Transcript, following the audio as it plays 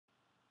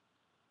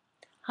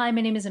Hi,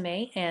 my name is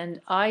Amay, and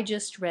I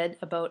just read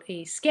about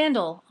a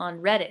scandal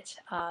on Reddit.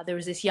 There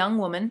was this young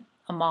woman,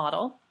 a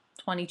model,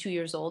 22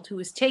 years old, who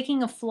was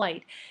taking a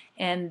flight,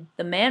 and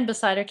the man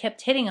beside her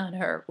kept hitting on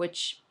her,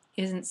 which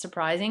isn't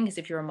surprising because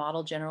if you're a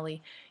model,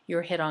 generally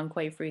you're hit on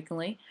quite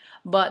frequently.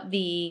 But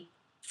the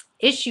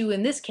issue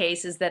in this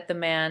case is that the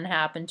man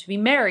happened to be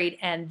married,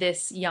 and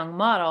this young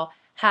model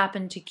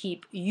happened to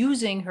keep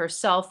using her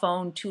cell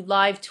phone to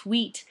live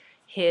tweet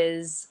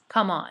his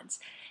come-ons.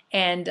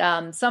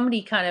 And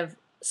somebody kind of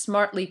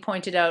smartly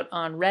pointed out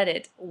on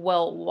Reddit,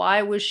 well,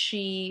 why was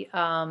she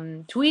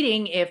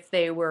tweeting if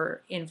they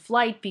were in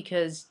flight?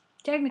 Because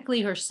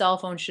technically her cell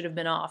phone should have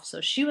been off. So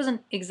she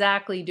wasn't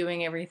exactly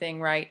doing everything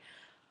right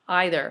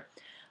either.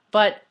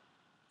 But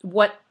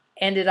what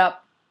ended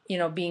up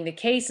being the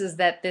case is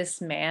that this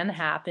man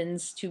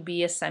happens to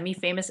be a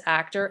semi-famous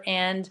actor,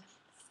 and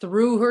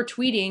through her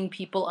tweeting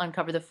people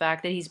uncover the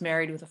fact that he's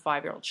married with a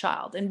 5-year-old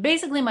child. And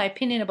basically my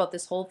opinion about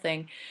this whole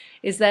thing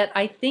is that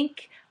I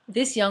think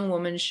this young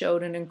woman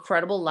showed an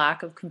incredible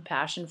lack of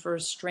compassion for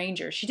a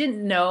stranger. She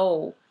didn't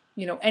know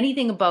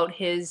anything about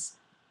his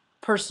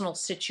personal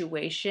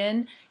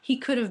situation. He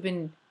could have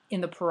been in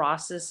the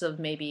process of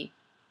maybe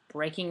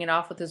breaking it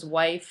off with his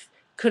wife,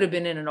 could have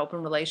been in an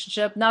open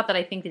relationship. Not that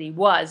I think that he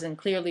was, and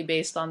clearly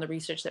based on the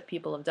research that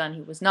people have done,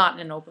 he was not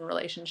in an open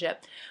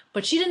relationship.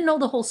 But she didn't know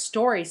the whole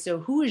story, so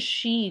who is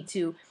she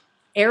to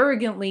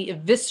arrogantly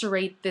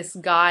eviscerate this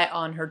guy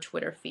on her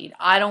Twitter feed?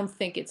 I don't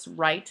think it's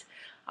right.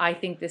 I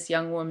think this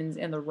young woman's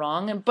in the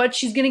wrong, but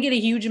she's going to get a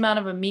huge amount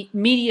of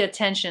media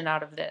attention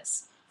out of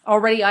this.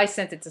 Already I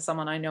sent it to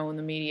someone I know in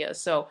the media,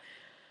 so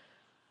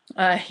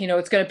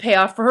it's going to pay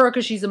off for her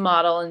because she's a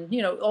model, and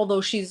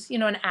although she's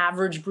an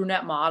average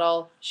brunette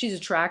model, she's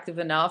attractive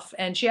enough,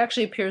 and she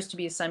actually appears to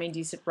be a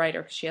semi-decent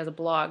writer because she has a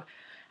blog.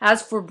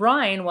 As for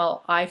Brian,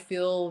 well, I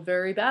feel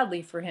very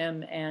badly for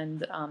him,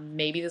 and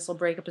maybe this will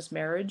break up his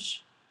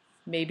marriage.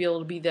 Maybe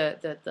it'll be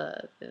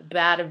the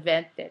bad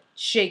event that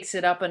shakes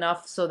it up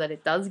enough so that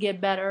it does get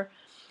better.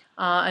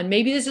 And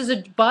maybe this is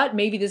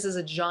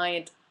a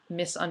giant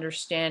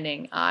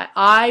misunderstanding.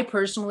 I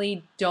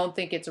personally don't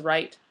think it's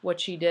right what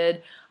she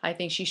did. I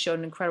think she showed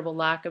an incredible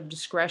lack of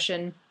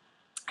discretion.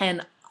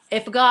 And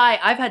if a guy,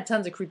 I've had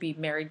tons of creepy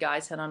married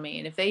guys hit on me,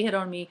 and if they hit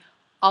on me,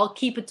 I'll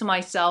keep it to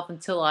myself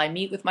until I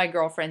meet with my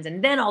girlfriends,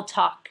 and then I'll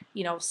talk,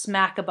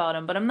 smack about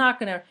them. But I'm not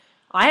gonna.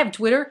 I have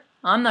Twitter.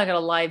 I'm not gonna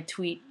live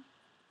tweet,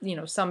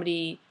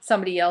 somebody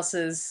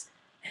else's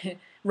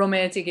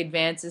romantic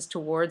advances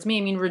towards me.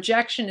 I mean,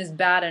 rejection is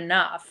bad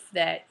enough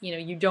that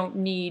you don't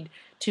need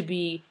to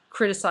be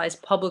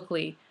criticized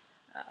publicly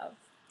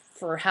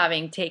for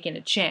having taken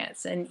a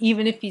chance. And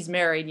even if he's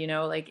married,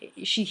 like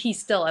he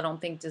still, I don't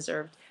think,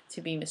 deserved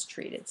to be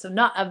mistreated. So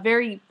not a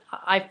very,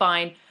 I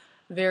find,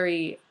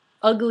 very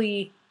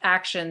ugly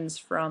actions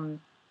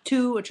from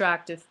two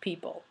attractive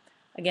people.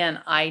 Again,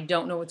 I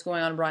don't know what's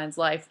going on in Brian's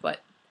life, but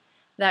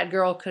that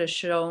girl could have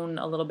shown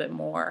a little bit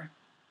more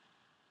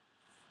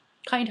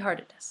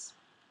kind-heartedness.